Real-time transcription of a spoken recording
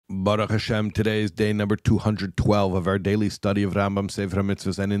Baruch Hashem, today is day number 212 of our daily study of Rambam, Sefer,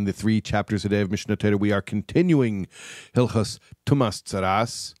 HaMitzvos, and in the 3 chapters a day of Mishnah Torah, we are continuing Hilchos Tumas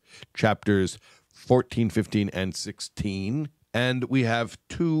Tzaras, chapters 14, 15, and 16, and we have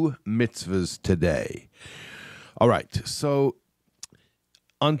 2 mitzvahs today. All right, so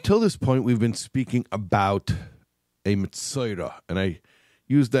until this point, we've been speaking about a mitzvah, and I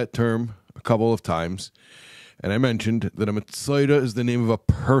used that term a couple of times. And I mentioned that a mitzvah is the name of a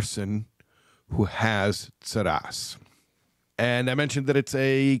person who has tzaras. And I mentioned that it's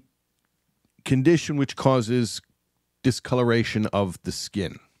a condition which causes discoloration of the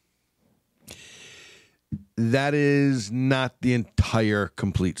skin. That is not the entire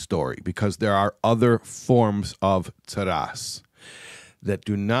complete story, because there are other forms of tzaras that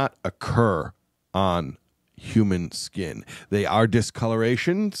do not occur on human skin. They are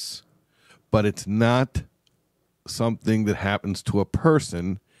discolorations, but it's not something that happens to a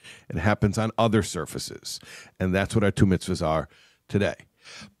person. It happens on other surfaces. And that's what our 2 mitzvahs are today.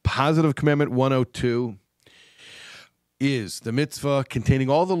 Positive Commandment 102 is the mitzvah containing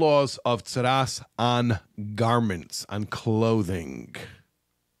all the laws of tzaras on garments, on clothing.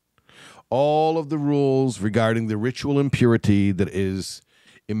 All of the rules regarding the ritual impurity that is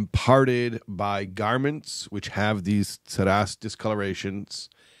imparted by garments which have these tzaras discolorations.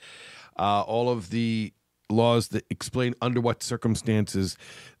 All of the laws that explain under what circumstances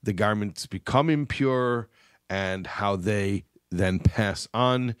the garments become impure and how they then pass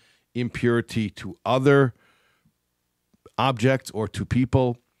on impurity to other objects or to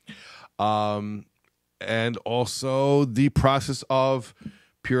people, and also the process of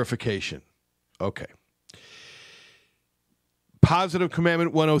purification. Okay. Positive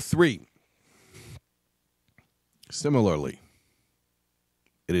Commandment 103. Similarly,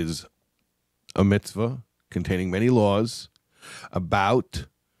 it is a mitzvah containing many laws about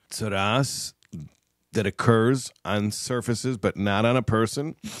tzaras that occurs on surfaces, but not on a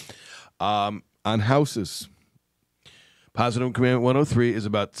person, on houses. Positive Commandment 103 is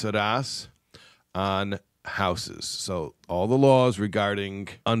about tzaras on houses. So all the laws regarding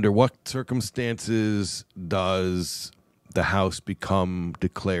under what circumstances does the house become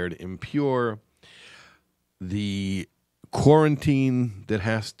declared impure, the quarantine that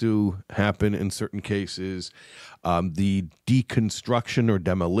has to happen in certain cases, the deconstruction or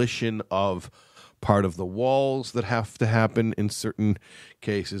demolition of part of the walls that have to happen in certain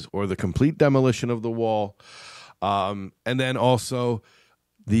cases, or the complete demolition of the wall, and then also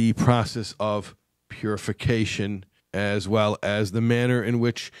the process of purification, as well as the manner in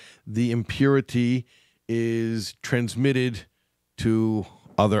which the impurity is transmitted to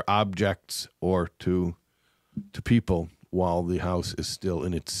other objects or to people while the house is still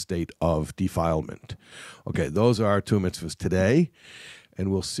in its state of defilement. Okay, those are our 2 mitzvahs today,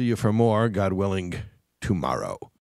 and we'll see you for more, God willing, tomorrow.